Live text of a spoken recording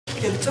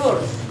can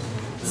turn.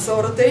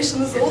 So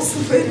rotation is also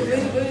very,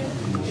 very, very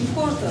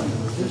important.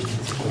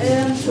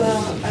 And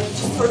I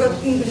just forgot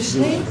English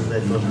name.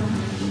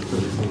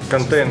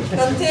 Containment.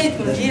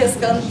 Containment, yes,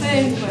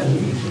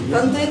 containment.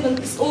 Containment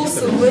is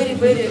also very,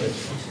 very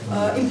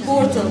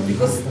important,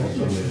 because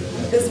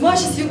as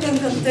much as you can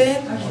contain,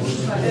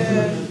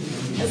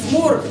 as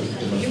more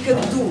you can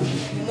do,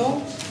 you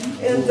know.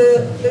 And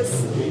this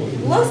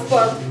last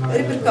part,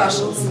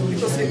 repercussions,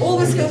 because we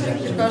always have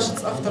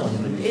repercussions after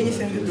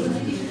anything we do,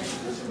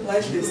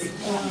 like this.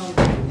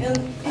 And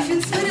if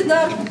it's very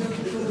dark,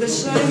 the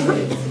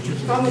shine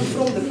coming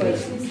from the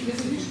paint.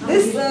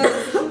 This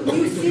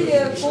new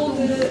series called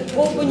the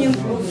opening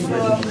of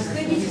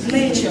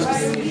nature.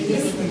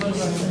 This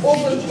is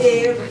open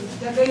air.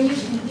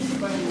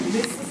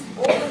 This is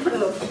open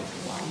earth.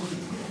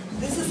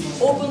 This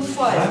is open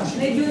fire.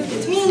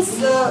 It means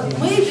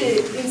maybe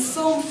in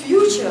some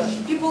future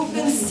people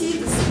can see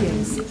these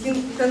things,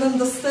 can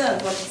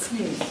understand what it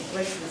means.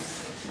 Like this.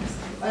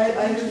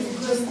 I'm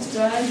just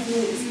trying to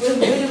explain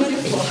very, very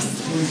fast.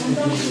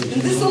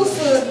 And this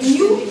also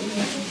new.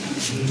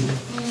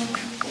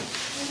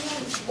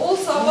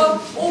 Also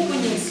about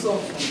opening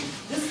something.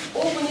 This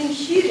opening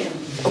hearing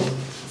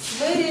is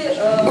very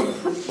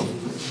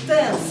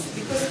tense,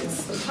 because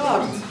it's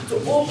hard to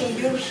open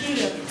your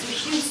hearing, to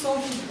hear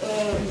something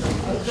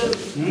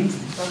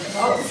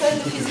outside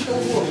the physical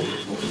world.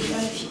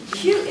 And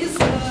here is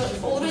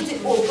already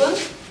open,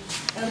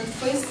 and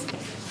face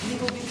a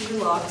little bit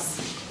relaxed,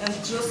 and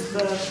just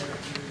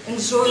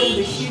enjoying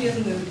the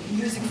hearing, the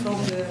music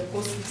from the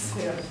cosmic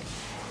sphere.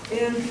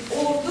 And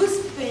all of those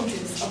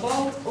paintings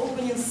about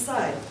opening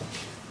side,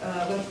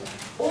 when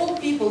all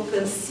people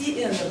can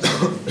see energy,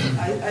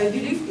 I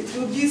believe it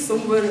will be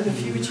somewhere in the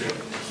future.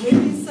 Maybe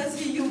in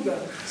Satya Yuga,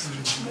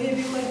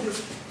 maybe like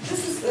this.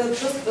 This is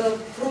just a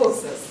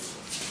process.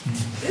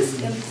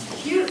 This and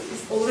here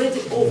is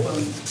already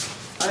open.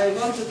 I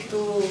wanted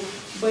to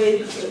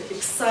make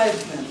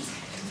excitement,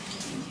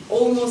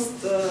 almost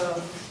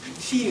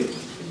fear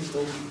a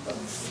little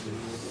bit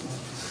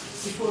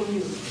before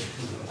music.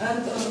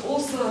 And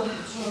also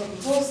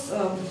it was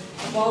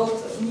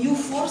about new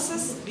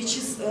forces, which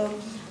is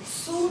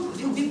soon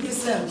will be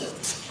presented.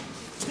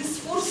 These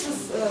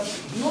forces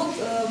not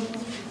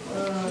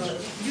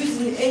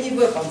using any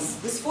weapons.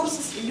 These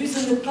forces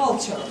using the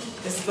culture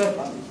as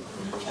weapon.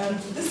 And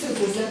this is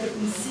represented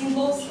in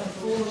symbols and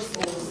colors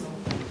also.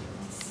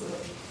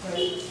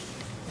 It's,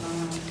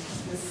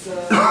 this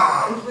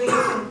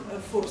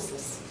awakening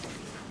forces.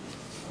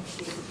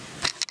 Okay.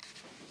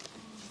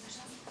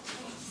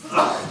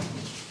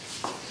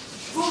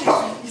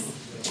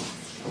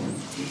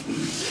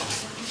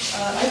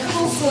 I have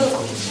also a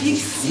big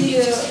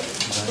series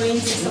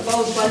paintings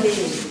about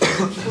ballet.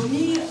 For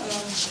me,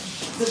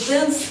 the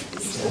dance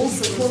is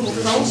also a form of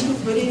culture,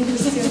 very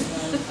interesting.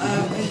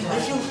 And I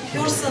feel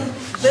person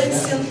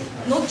dancing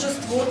not just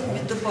work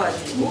with the body,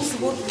 also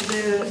work with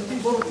the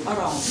world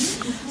around.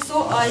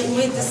 So I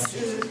made this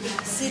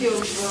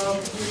series of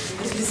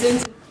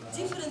representing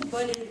different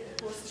ballet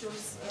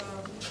postures,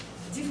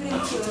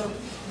 different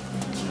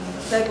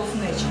type of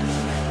nature.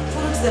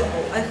 For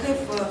example, I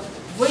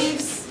have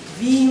waves,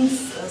 winds,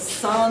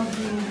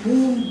 sunbeam,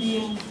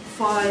 moonbeam,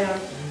 fire.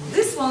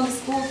 This one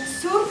is called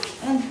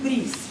surf and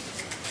breeze.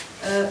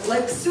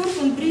 Like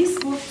surf and breeze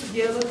work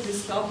together,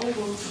 this couple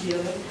work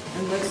together,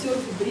 and like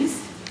surf and breeze,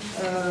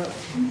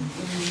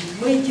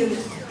 making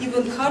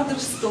even harder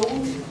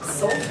stone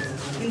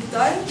soft in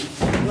time,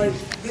 like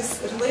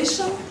this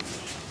relation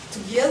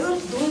together,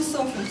 doing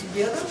something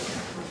together,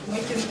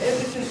 making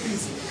everything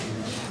easy.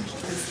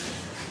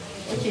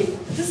 Okay,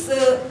 this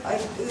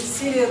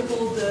series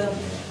called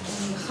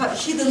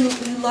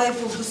Hidden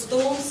Life of the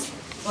Stones,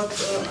 but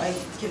I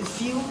can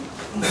feel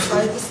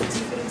inside this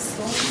different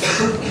stones.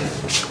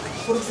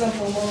 For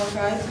example,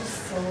 malachite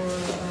or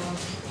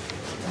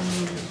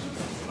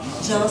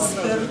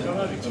jasper.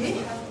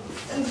 Okay,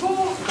 and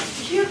go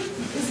here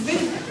is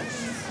very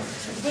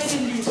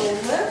little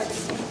left.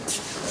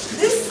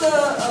 This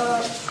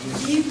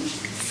big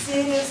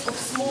series of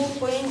small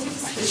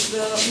paintings is a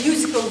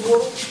musical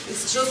work.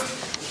 It's just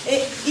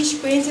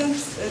each painting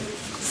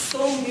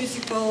some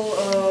musical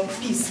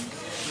piece,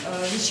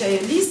 which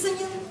I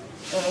listening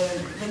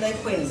when I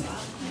paint,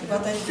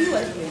 but I feel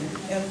like paint,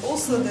 and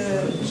also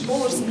the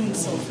colors mean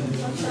something.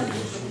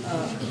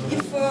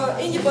 If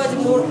anybody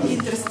more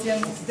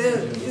interested,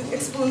 the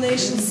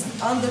explanations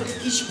under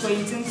each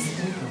painting,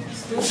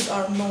 those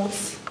are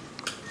notes,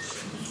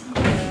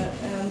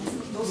 and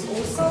those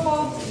also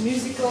about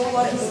musical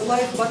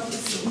life, but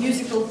it's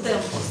musical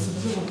tempos.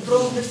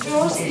 From the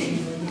first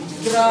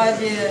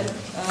grave,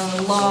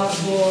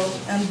 largo,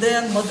 and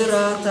then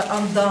moderata,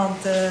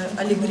 andante,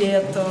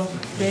 allegretto,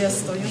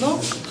 presto. You know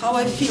how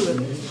I feel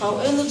it, how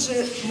energy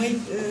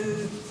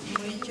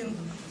making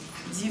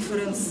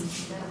difference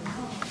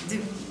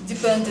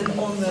depending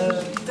on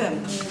the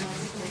tempo.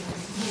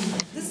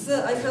 This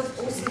I have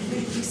also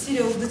the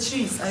series of the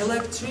trees. I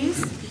like trees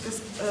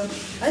because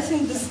I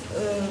think this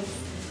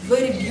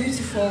very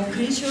beautiful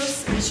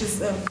creatures, which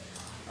is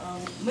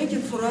make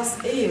it for us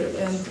air,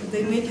 and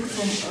they make it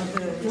from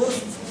the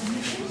worst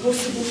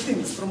possible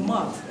things, from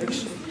mud,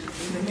 actually.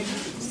 They make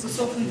it so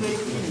something very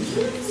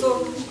clean.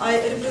 So I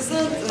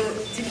represent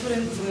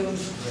different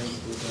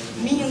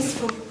meanings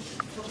for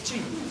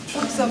tree.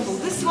 For example,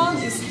 this one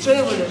is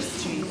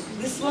traveler's tree.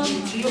 This one,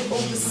 tree of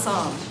the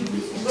sun.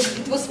 Because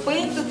it was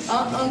painted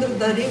under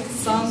direct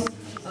sun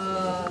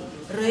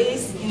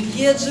rays in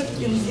Egypt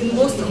in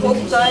most hot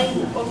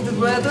time of the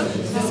weather,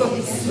 so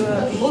it's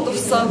a lot of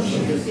sun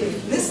here.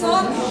 This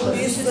one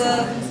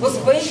was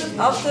painted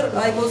after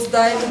I was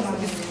diving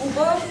with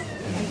scuba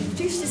in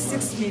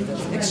 56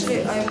 meters.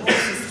 Actually, I'm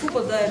also a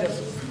scuba diver,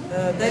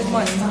 dive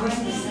master.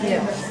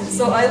 Yeah.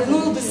 So I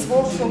know this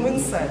work from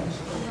inside.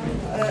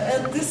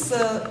 And this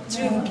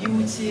tree of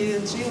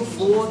beauty, tree of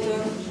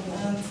water,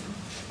 and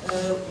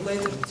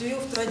later tree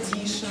of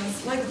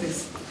traditions, like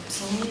this.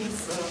 For me,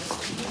 it's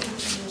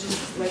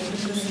just like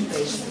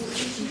representation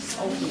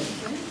of me.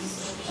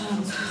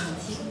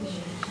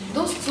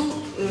 Those two,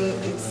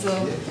 it's a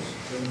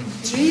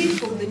tree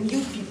for the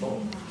new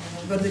people,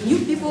 where the new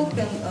people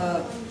can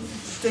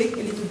take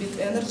a little bit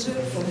energy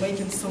for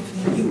making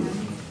something new,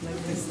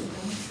 like this.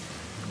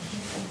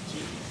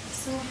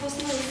 So, for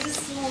these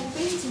small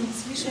paintings,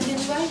 we should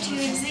invite you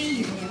in the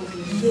evening,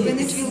 yes. When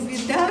it will be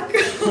dark.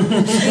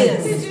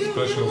 Yes. It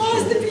will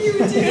lose the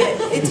beauty.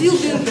 It will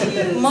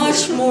be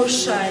much more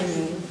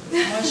shining,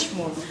 much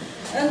more.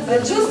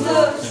 And just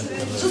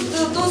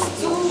those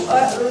two,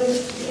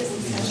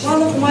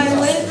 one of my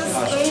latest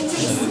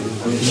paintings,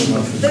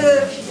 the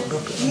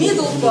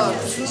middle part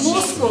in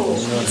Moscow,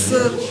 it's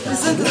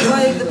presented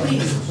by the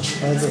priest.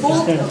 It's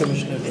called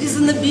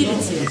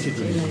reasonability.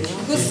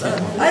 Because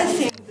I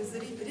think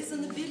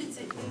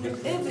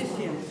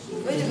everything,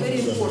 very, very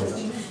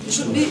important. You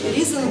should be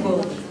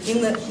reasonable in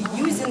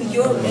using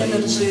your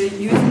energy,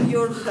 using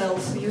your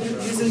health,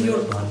 using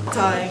your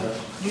time,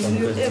 using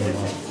your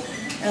everything.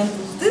 And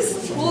this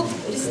is called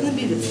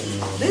reasonability.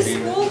 This is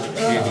called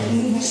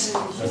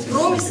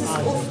promises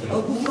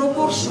of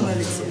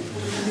proportionality.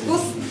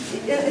 Because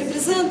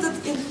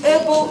represented in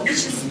apple,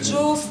 which is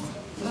just,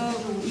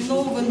 you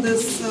know, when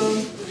this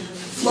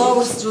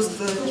flowers just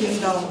came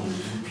down.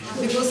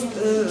 Because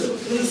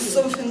there is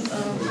something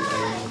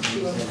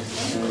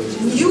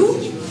new,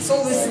 it's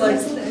always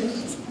like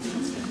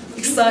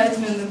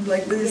excitement and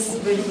like this,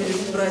 very,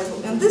 very bright.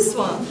 And this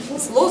one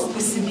is lost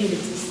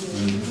possibilities.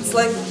 It's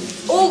like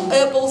all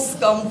apples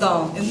come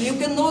down and you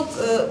cannot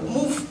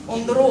move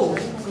on the road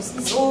because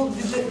it's all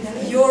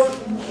with your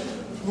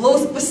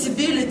lost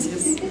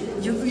possibilities.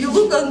 You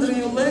look under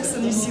your legs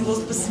and you see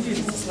lost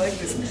possibilities like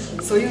this.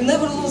 So you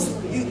never lose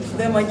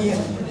them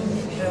again.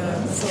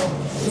 So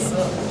it's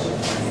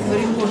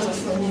very important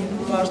for me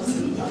part.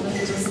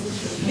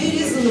 Just be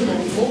reasonable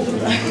all the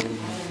time.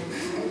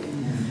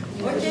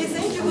 Okay,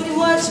 thank you very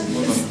much.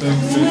 It's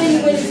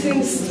many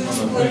things to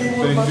explain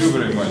more. Thank you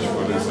very much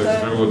for this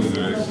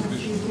extraordinary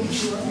exhibition.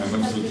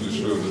 I'm absolutely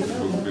sure that it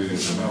will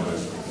create another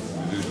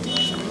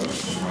vision of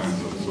minds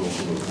of souls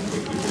for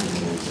people who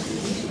will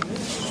see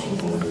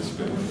all this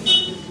painting.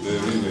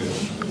 They're really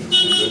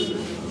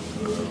impressive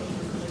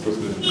because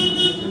it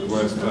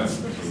requires time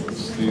to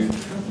see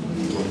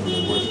what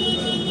we're watching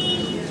and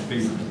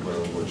think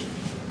while watching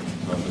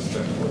to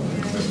understand what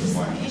is in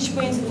mind. Each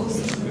painting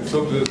also. It's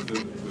obvious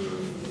that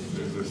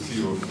there's a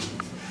sea of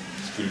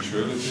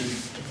spirituality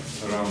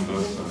around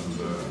us, and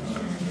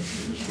I'm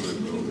sure it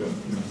will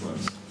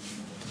influence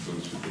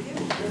those people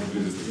who can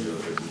visit your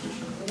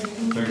exhibition.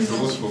 Thanks a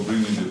lot for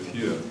bringing it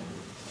here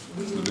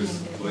to this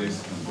place,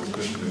 and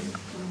especially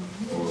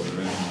for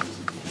arranging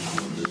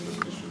this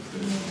exhibition on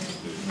this auspicious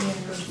day.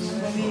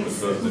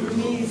 For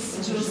me, it's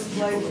just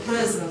like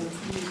present,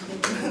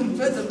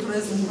 better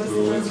present. So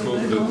let's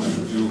hope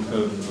that you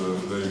have a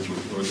very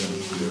good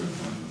audience here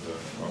and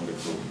public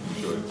will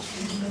enjoy it.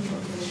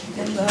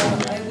 And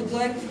I would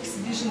like the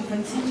exhibition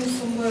continue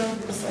somewhere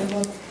because I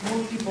want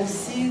more people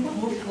see,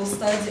 more people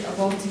study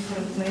about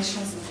different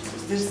nations.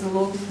 There's a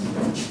lot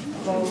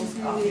about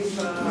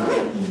Africa,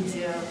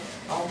 India,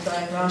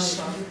 Altai,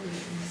 Russia.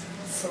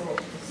 So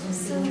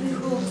we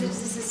hope that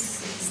this is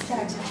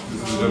starting.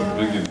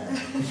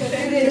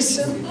 This is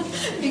just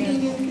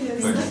beginning. Beginning,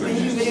 yes. thank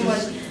you very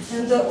much.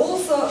 And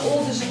also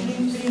all the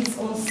Japan prints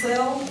on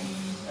sale.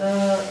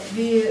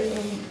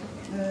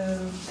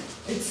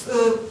 It's a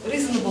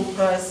reasonable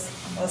price.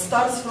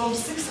 Starts from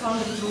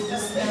 600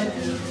 rupees, and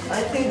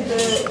I think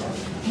the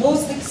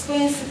most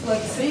expensive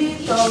like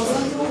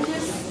 3,000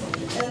 rupees.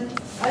 And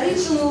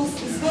originals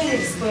is very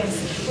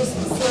expensive because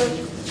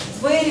it's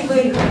very,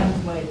 very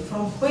handmade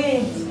from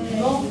paint, you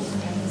know.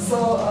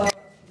 So,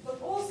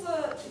 but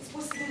also it's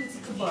possibility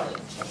to buy.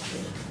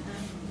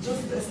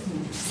 Just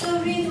estimate. So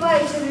we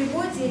invite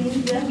everybody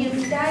in the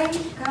meantime,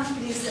 come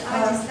please,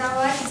 artist,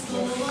 our artist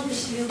Lola Lonli,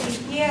 she will be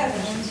here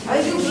and I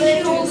will be let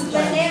here all you the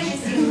time.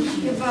 explain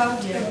everything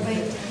about her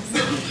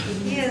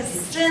paintings. Yes,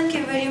 thank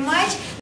you very much.